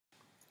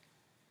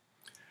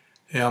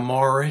Yeah,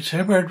 Maurice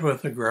Hibbard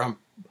with the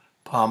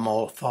Grandpa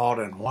Mo Thought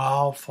and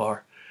Wow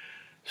for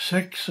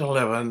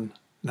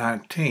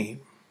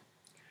 6/11/19.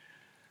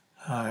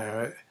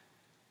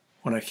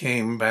 When I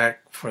came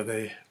back for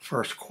the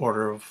first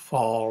quarter of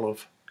fall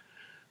of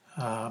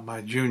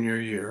my junior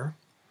year,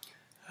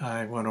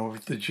 I went over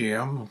to the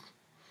gym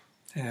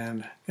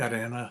and got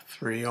in a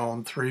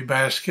 3-on-3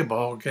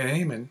 basketball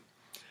game and,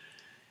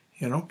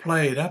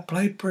 played. I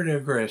played pretty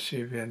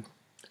aggressive,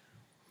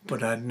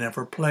 but I'd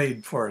never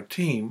played for a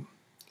team.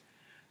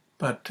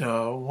 But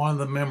one of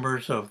the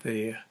members of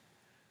the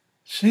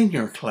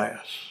senior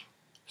class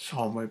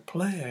saw me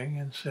playing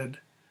and said,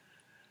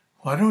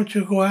 "Why don't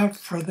you go out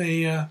for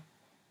your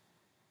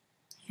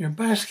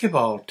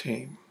basketball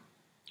team?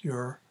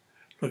 You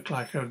look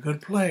like a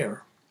good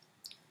player."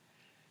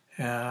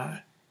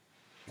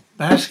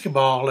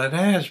 Basketball at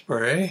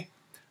Asbury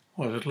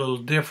was a little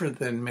different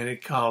than many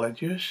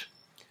colleges.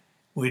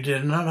 We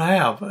did not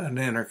have an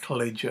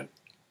intercollegiate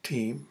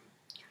team.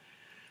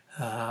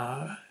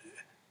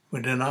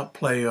 We did not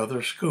play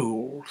other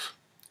schools.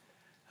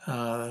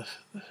 I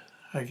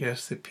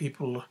guess the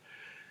people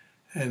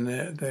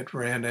that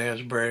ran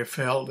Asbury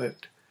felt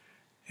that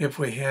if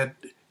we had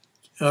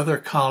other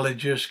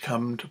colleges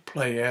come to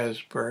play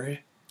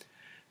Asbury,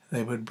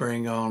 they would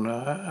bring on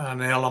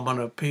an element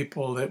of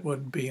people that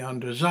would be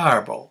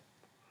undesirable,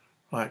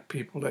 like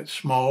people that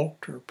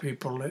smoked or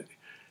people that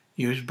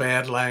used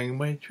bad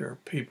language or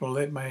people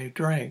that may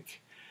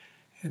drink.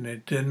 And they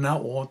did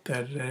not want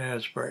that at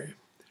Asbury.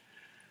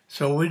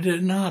 So we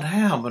did not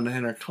have an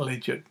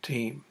intercollegiate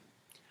team.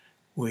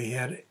 We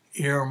had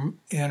an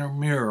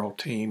intramural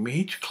team.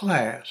 Each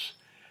class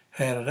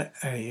had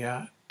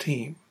a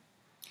team.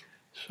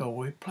 So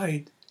we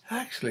played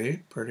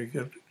actually pretty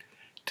good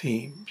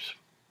teams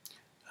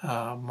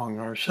among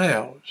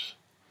ourselves.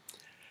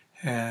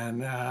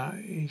 And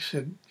he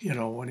said,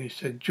 when he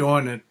said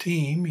join a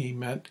team, he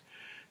meant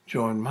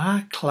join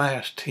my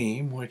class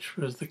team, which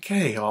was the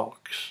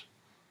K-Hawks.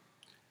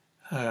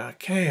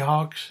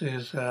 K-Hawks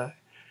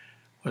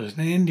was an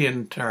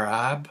Indian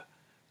tribe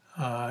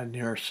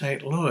near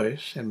St.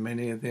 Louis, and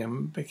many of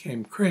them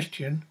became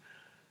Christian,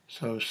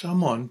 so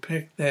someone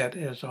picked that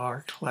as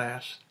our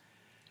class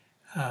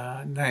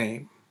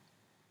name.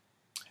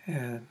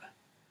 And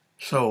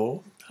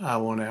so I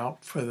went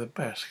out for the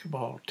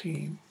basketball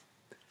team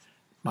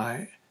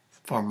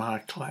for my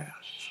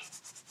class.